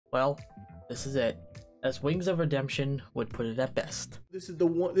Well, this is it. As Wings of Redemption would put it at best. This is the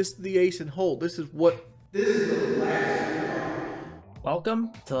one. This is the ace and hold. This is the last.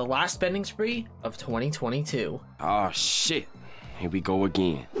 Welcome to the last spending spree of 2022. Oh shit. Here we go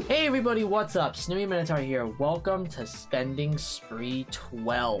again. Hey everybody, what's up? Snowy Minotaur here. Welcome to Spending Spree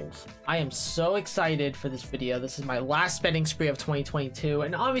 12. I am so excited for this video. This is my last spending spree of 2022,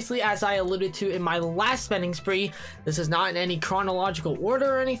 and obviously, as I alluded to in my last spending spree, this is not in any chronological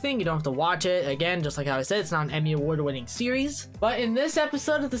order or anything. You don't have to watch it. Again, just like how I said, it's not an Emmy Award-winning series. But in this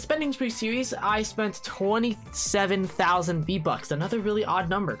episode of the Spending Spree series, I spent 27,000 V-Bucks. Another really odd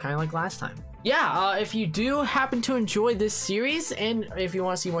number, kind of like last time. Yeah, if you do happen to enjoy this series, and if you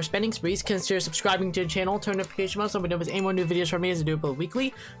want to see more spending sprees, consider subscribing to the channel, turn notification on so we know if there's any more new videos from me as I do both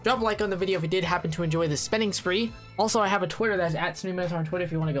weekly. Drop a like on the video if you did happen to enjoy this spending spree. Also, I have a Twitter that's at @SnootyMinotaur on Twitter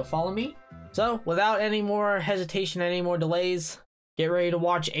if you want to go follow me. So, without any more hesitation, any more delays, get ready to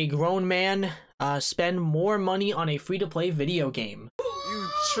watch a grown man spend more money on a free-to-play video game. You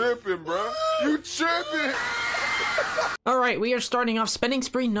tripping, bro. You tripping. Alright, we are starting off spending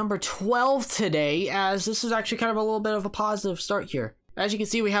spree number 12 today, as this is actually kind of a little bit of a positive start here. As you can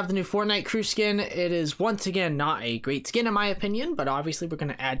see, we have the new FORTNITE crew skin. It is once again not a great skin in my opinion, but obviously we're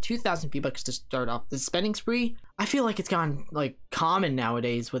going to add 2,000 V-Bucks to start off this spending spree. I feel like it's gone like common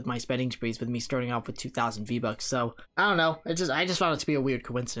nowadays with my spending sprees, with me starting off with 2,000 V-Bucks, so I don't know. I just found it to be a weird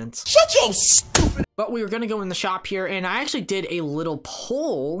coincidence. Shut your stupid. But we were going to go in the shop here, and I actually did a little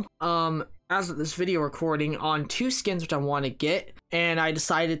poll, as of this video recording, on 2 skins which I want to get, and I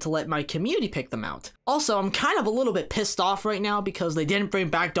decided to let my community pick them out. Also, I'm kind of a little bit pissed off right now because they didn't bring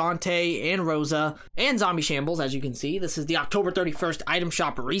back Dante and Rosa and Zombie Shambles. As you can see, this is the October 31st item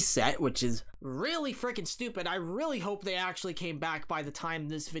shop reset, which is really freaking stupid. I really hope they actually came back by the time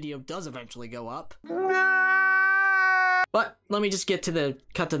this video does eventually go up. But let me just get to the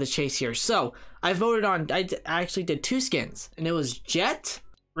cut to the chase here. So I voted on, I actually did 2 skins, and it was Jet,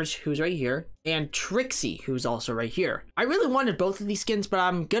 who's right here, and Trixie, who's also right here. I really wanted both of these skins, but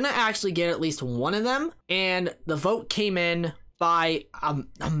I'm gonna actually get at least one of them, and the vote came in by a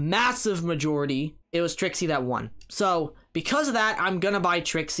massive majority. It was Trixie that won. So because of that, I'm gonna buy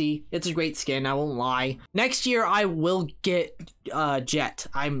Trixie. It's a great skin, I won't lie. Next year, I will get Jet.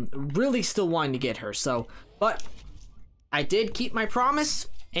 I'm really still wanting to get her, so, but I did keep my promise,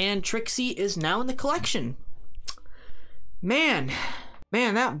 and Trixie is now in the collection. Man,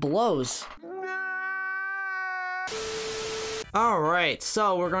 that blows. Alright,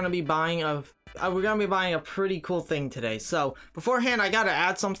 so we're gonna be buying a pretty cool thing today. So beforehand, I gotta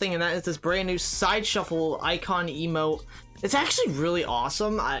add something, and that is this brand new side shuffle icon emote. It's actually really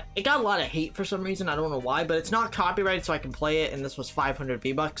awesome. It got a lot of hate for some reason, I don't know why, but it's not copyrighted, so I can play it, and this was 500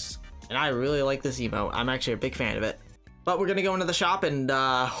 V-Bucks, and I really like this emote. I'm actually a big fan of it. But we're gonna go into the shop, and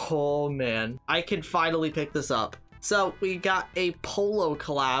oh man, I can finally pick this up. So we got a Polo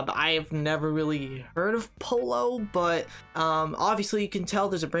collab. I have never really heard of Polo, but obviously you can tell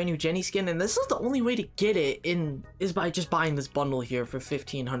there's a brand new Jenny skin, and this is the only way to get it is by just buying this bundle here for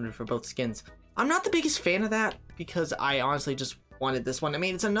 1,500 for both skins. I'm not the biggest fan of that because I honestly just wanted this one. I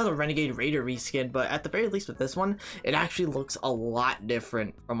mean, it's another Renegade Raider reskin, but at the very least with this one, it actually looks a lot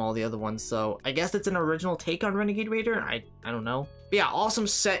different from all the other ones. So I guess it's an original take on Renegade Raider. I don't know. But yeah, awesome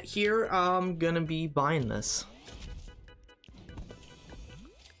set here. I'm gonna be buying this.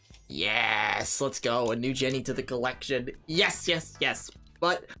 Yes, let's go. A new Jenny to the collection. Yes, yes, yes.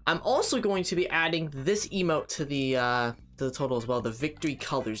 But I'm also going to be adding this emote to the total as well, the Victory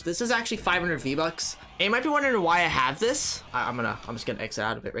Colors. This is actually 500 V-Bucks. And you might be wondering why I have this. I'm just gonna exit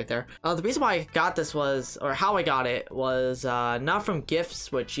out of it right there. The reason why I got this was, or how I got it was not from gifts,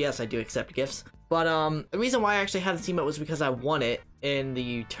 which yes, I do accept gifts. But the reason why I actually have this emote was because I won it in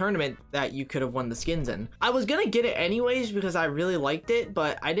the tournament that you could have won the skins in. I was gonna get it anyways because I really liked it,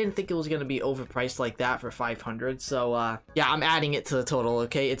 but I didn't think it was gonna be overpriced like that for 500. So yeah, I'm adding it to the total,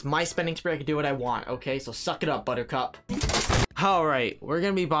 okay? It's my spending spree, I can do what I want, okay? So suck it up, Buttercup. Alright, we're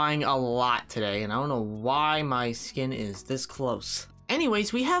gonna be buying a lot today, and I don't know why my skin is this close.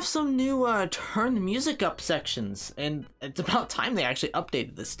 Anyways, we have some new turn the music up sections, and it's about time they actually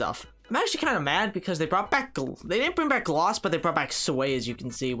updated this stuff. I'm actually kind of mad because they brought back, they didn't bring back gloss, but they brought back sway, as you can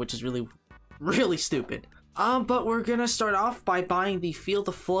see, which is really, really stupid. But we're gonna start off by buying the Feel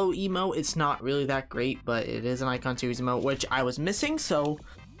the Flow emote. It's not really that great, but it is an Icon Series emote, which I was missing, so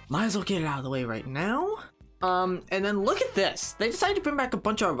might as well get it out of the way right now. And then look at this. They decided to bring back a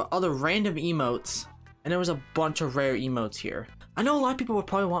bunch of other random emotes, and there was a bunch of rare emotes here. I know a lot of people would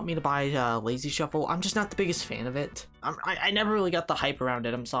probably want me to buy Lazy Shuffle. I'm just not the biggest fan of it. I never really got the hype around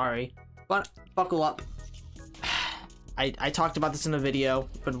it, I'm sorry. But buckle up. I talked about this in a video.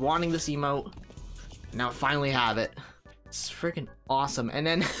 Been wanting this emote. Now I finally have it. It's freaking awesome. And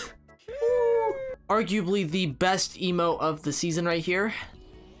then arguably the best emote of the season right here.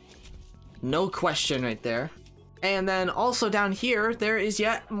 No question right there. And then also down here, there is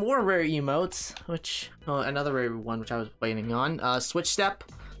yet more rare emotes, which, oh, another rare one, which I was waiting on. Switch Step.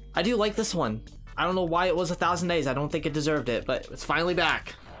 I do like this one. I don't know why it was 1,000 days. I don't think it deserved it, but it's finally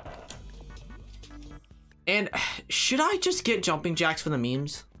back. And should I just get jumping jacks for the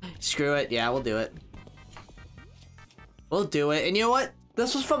memes? Screw it. Yeah, we'll do it. We'll do it. And you know what?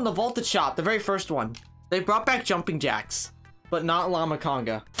 This was from the Vaulted Shop, the very first one. They brought back jumping jacks, but not Llama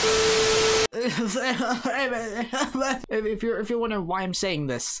Conga. if you're wondering why I'm saying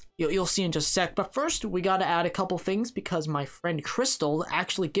this, you'll see in just a sec. But first, we gotta add a couple things because my friend Crystal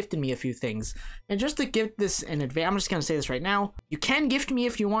actually gifted me a few things. And just to give this in advance, I'm just gonna say this right now. You can gift me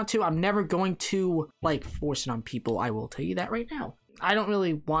if you want to. I'm never going to like force it on people. I will tell you that right now. I don't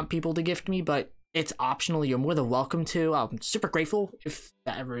really want people to gift me, but it's optional. You're more than welcome to. I'm super grateful if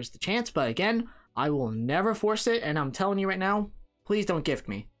that ever is the chance. But again, I will never force it. And I'm telling you right now, please don't gift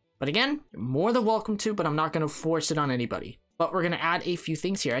me. But again, you're more than welcome to, but I'm not going to force it on anybody. But we're going to add a few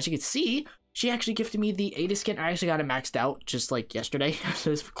things here. As you can see, she actually gifted me the Ada skin. I actually got it maxed out just like yesterday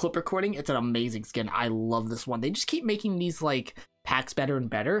after this clip recording. It's an amazing skin. I love this one. They just keep making these like packs better and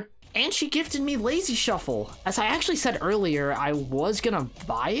better. And she gifted me Lazy Shuffle. As I actually said earlier, I was going to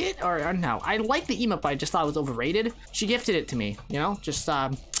buy it. Or no, I like the emote, but I just thought it was overrated. She gifted it to me, you know, just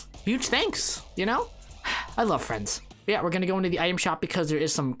huge thanks, you know. I love friends. Yeah, we're gonna go into the item shop because there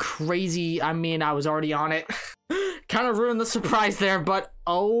is some crazy, I mean, I was already on it. Kind of ruined the surprise there, but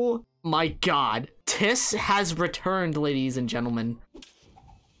oh my god. Tiss has returned, ladies and gentlemen.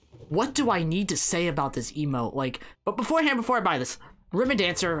 What do I need to say about this emote? Like, but before I buy this, Ribbon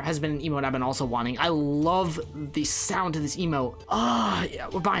Dancer has been an emote I've been also wanting. I love the sound of this emote. Yeah,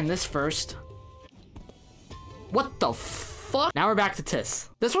 we're buying this first. What the fuck? Now we're back to Tiss.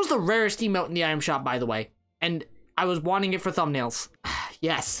 This was the rarest emote in the item shop, by the way. And I was wanting it for thumbnails.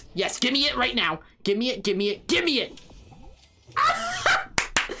 Yes. Yes, give me it right now. Give me it, give me it, give me it.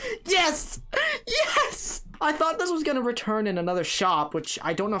 Yes. Yes. I thought this was gonna return in another shop, which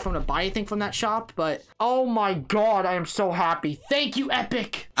I don't know if I'm gonna buy anything from that shop, but oh my god, I am so happy. Thank you,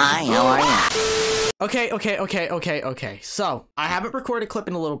 Epic. Hi, how are you? Okay. So, I haven't recorded a clip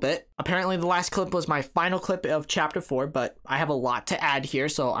in a little bit. Apparently, the last clip was my final clip of Chapter 4, but I have a lot to add here,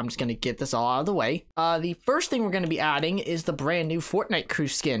 so I'm just gonna get this all out of the way. The first thing we're gonna be adding is the brand new FORTNITE crew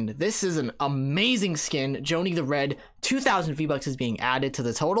skin. This is an amazing skin. Joni the Red, 2,000 V-Bucks is being added to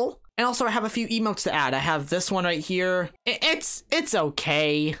the total. And also, I have a few emotes to add. I have this one right here. It's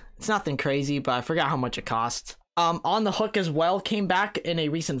okay. It's nothing crazy, but I forgot how much it cost. On the Hook as well came back in a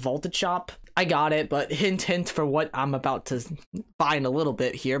recent Vaulted shop. I got it, but hint for what I'm about to buy in a little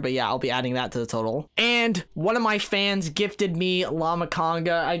bit here. But yeah, I'll be adding that to the total. And one of my fans gifted me Llama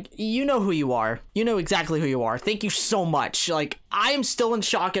Conga. You know who you are. You know exactly who you are. Thank you so much. Like, I am still in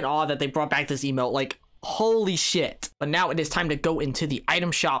shock and awe that they brought back this emote. Like, holy shit. But now it is time to go into the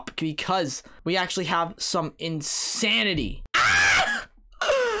item shop because we actually have some insanity.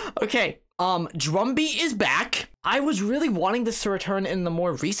 Okay. Drumbeat is back. I was really wanting this to return in the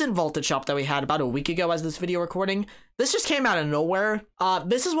more recent Vaulted shop that we had about a week ago as this video recording. This just came out of nowhere.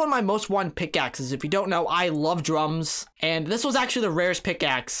 This is one of my most wanted pickaxes. If you don't know, I love drums. And this was actually the rarest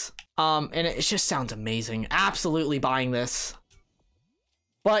pickaxe. And it just sounds amazing. Absolutely buying this.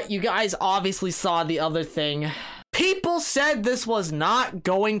 But you guys obviously saw the other thing. People said this was not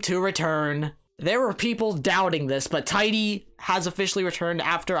going to return. There were people doubting this, but Tidy has officially returned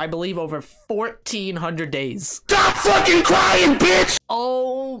after, I believe, over 1,400 days. Stop fucking crying, bitch!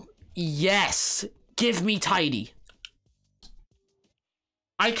 Oh, yes. Give me Tidy.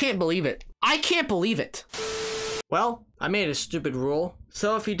 I can't believe it. I can't believe it. Well, I made a stupid rule.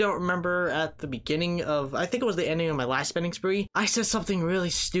 So if you don't remember at the beginning of, I think it was the ending of my last spending spree, I said something really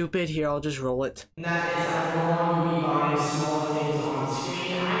stupid. Here, I'll just roll it. And that is I will no longer be buying small things on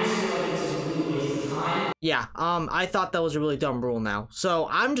screen. I just feel like it's a complete waste of time. Yeah, I thought that was a really dumb rule now. So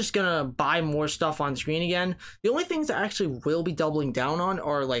I'm just gonna buy more stuff on screen again. The only things I actually will be doubling down on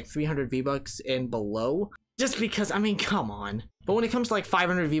are like 300 V-Bucks and below. Just because, I mean, come on. But when it comes to like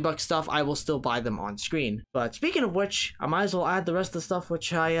 500 V-Bucks stuff, I will still buy them on screen. But speaking of which, I might as well add the rest of the stuff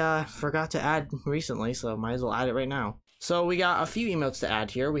which I forgot to add recently, so might as well add it right now. So we got a few emotes to add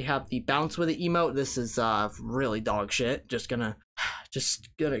here. We have the bounce with it emote. This is really dog shit. Just gonna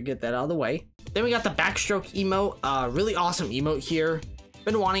get that out of the way. Then we got the backstroke emote. Really awesome emote here.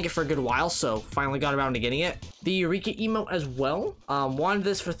 Been wanting it for a good while, so finally got around to getting it. The Eureka emote as well. Wanted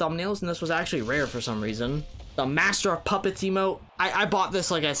this for thumbnails, and this was actually rare for some reason. the Master of Puppets emote. I bought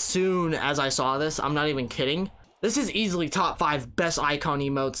this like as soon as I saw this. I'm not even kidding. This is easily top 5 best icon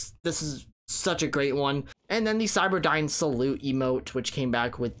emotes. This is such a great one. And then the Cyberdyne Salute emote, which came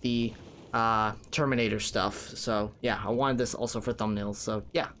back with the Terminator stuff. So yeah, I wanted this also for thumbnails. So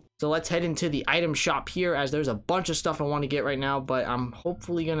yeah. So let's head into the item shop here, as there's a bunch of stuff I want to get right now, but I'm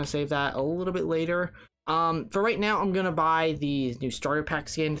hopefully going to save that a little bit later. For right now, I'm going to buy the new starter pack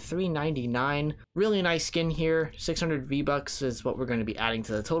skin, $3.99. Really nice skin here. 600 V-Bucks is what we're going to be adding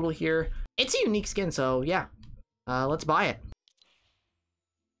to the total here. It's a unique skin, so yeah. Let's buy it.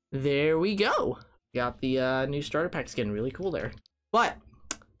 There we go. Got the new starter pack skin. Really cool there. But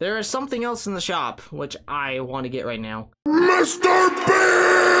there is something else in the shop, which I want to get right now. Mr.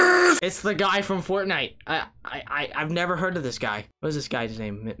 Beast! It's the guy from FORTNITE. I've never heard of this guy. What is this guy's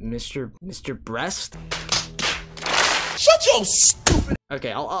name? Mr. Breast? Shut your stupid.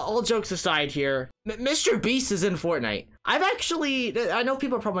 Okay, all jokes aside here, Mr. Beast is in FORTNITE. I know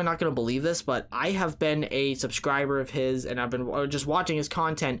people are probably not going to believe this, but I have been a subscriber of his, and I've been just watching his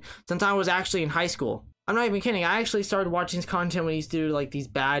content since I was actually in high school. I'm not even kidding. I actually started watching his content when he used to do like these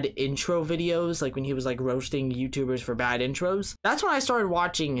bad intro videos, like when he was like roasting YouTubers for bad intros. That's when I started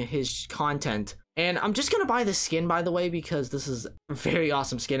watching his content. And I'm just gonna buy this skin, by the way, because this is a very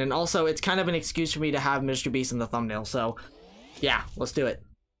awesome skin. And also, it's kind of an excuse for me to have Mr. Beast in the thumbnail. So, yeah, let's do it.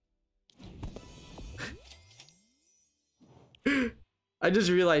 I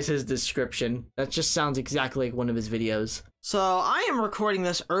just realized his description. That just sounds exactly like one of his videos. So I am recording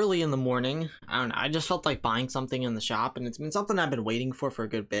this early in the morning. I don't know, I just felt like buying something in the shop, and it's been something I've been waiting for a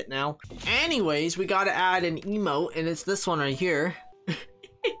good bit now. Anyways, we gotta add an emote, and it's this one right here.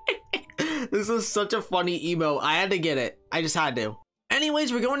 This is such a funny emote. I had to get it. I just had to.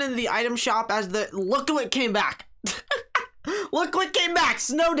 Anyways, we're going into the item shop as look what came back. Look what came back,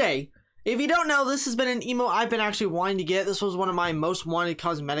 Snow Day. If you don't know, this has been an emote I've been actually wanting to get. This was one of my most wanted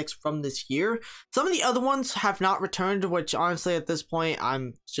cosmetics from this year. Some of the other ones have not returned, which honestly at this point,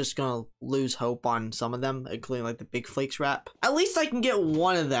 I'm just gonna lose hope on some of them, including like the Big Flakes wrap. At least I can get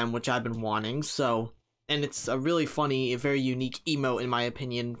one of them, which I've been wanting, so... And it's a really funny, a very unique emote in my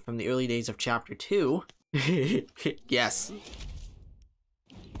opinion from the early days of Chapter 2. Yes.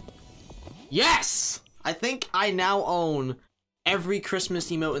 Yes! I think I now own every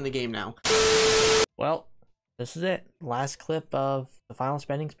Christmas emote in the game now. Well, this is it. Last clip of the final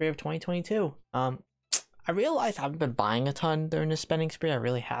spending spree of 2022. I realized I haven't been buying a ton during this spending spree. I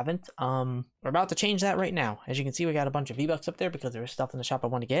really haven't. We're about to change that right now. As you can see, we got a bunch of V-Bucks up there because there was stuff in the shop I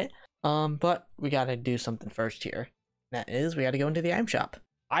want to get. But we gotta do something first here. That is, we gotta go into the item shop.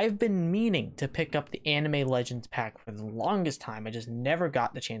 I've been meaning to pick up the Anime Legends pack for the longest time. I just never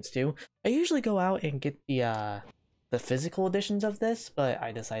got the chance to. I usually go out and get the physical editions of this, but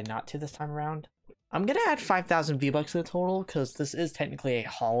I decided not to this time around. I'm gonna add 5,000 V-Bucks to the total because this is technically a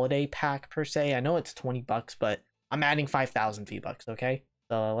holiday pack per se. I know it's 20 bucks, but I'm adding 5,000 V-Bucks, okay?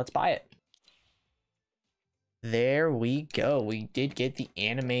 So let's buy it. There we go. We did get the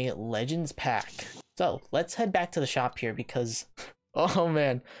Anime Legends pack. So let's head back to the shop here because, oh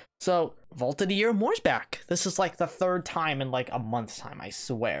man. So Vault of the Year Moore's back. This is like the 3rd time in like a month's time, I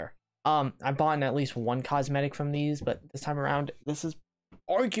swear. I bought at least one cosmetic from these, but this time around, this is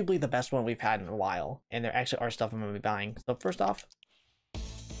arguably the best one we've had in a while. And there actually are stuff I'm gonna be buying. So first off,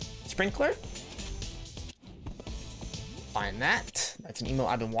 Sprinkler. Find that. That's an emote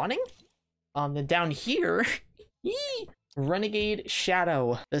I've been wanting. Then down here, Renegade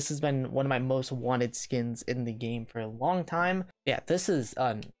Shadow. This has been one of my most wanted skins in the game for a long time. Yeah, this is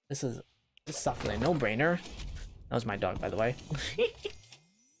definitely a no-brainer. That was my dog, by the way.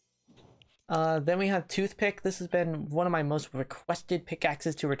 Then we have Toothpick. This has been one of my most requested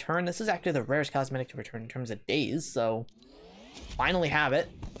pickaxes to return. This is actually the rarest cosmetic to return in terms of days, so finally have it.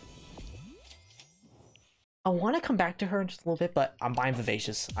 I want to come back to her in just a little bit, but I'm buying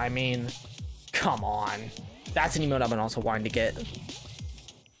Vivacious. I mean, come on. That's an emote I've been also wanting to get.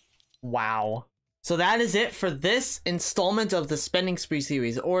 Wow. So that is it for this installment of the Spending Spree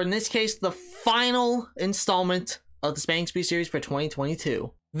series, or in this case, the final installment of the Spending Spree series for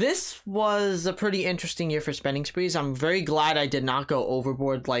 2022. This was a pretty interesting year for spending sprees. I'm very glad I did not go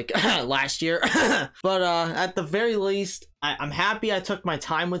overboard like last year. But at the very least, I'm happy I took my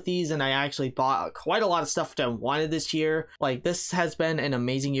time with these and I actually bought quite a lot of stuff that I wanted this year. Like, this has been an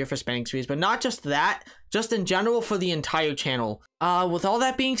amazing year for spending sprees, but not just that, just in general for the entire channel. With all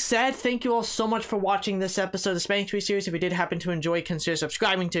that being said, thank you all so much for watching this episode of the Spending Spree series. If you did happen to enjoy, consider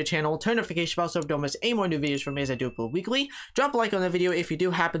subscribing to the channel, turn notification bells so don't miss any more new videos from me as I do upload weekly. Drop a like on the video if you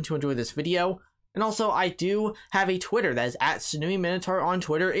do happen to enjoy this video. And also, I do have a Twitter that is @SnooeyMinotaur on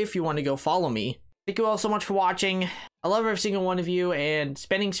Twitter if you want to go follow me. Thank you all so much for watching. I love every single one of you, and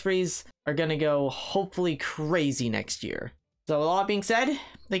spending sprees are gonna go hopefully crazy next year. So with all that being said,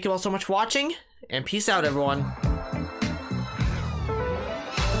 thank you all so much for watching, and peace out, everyone.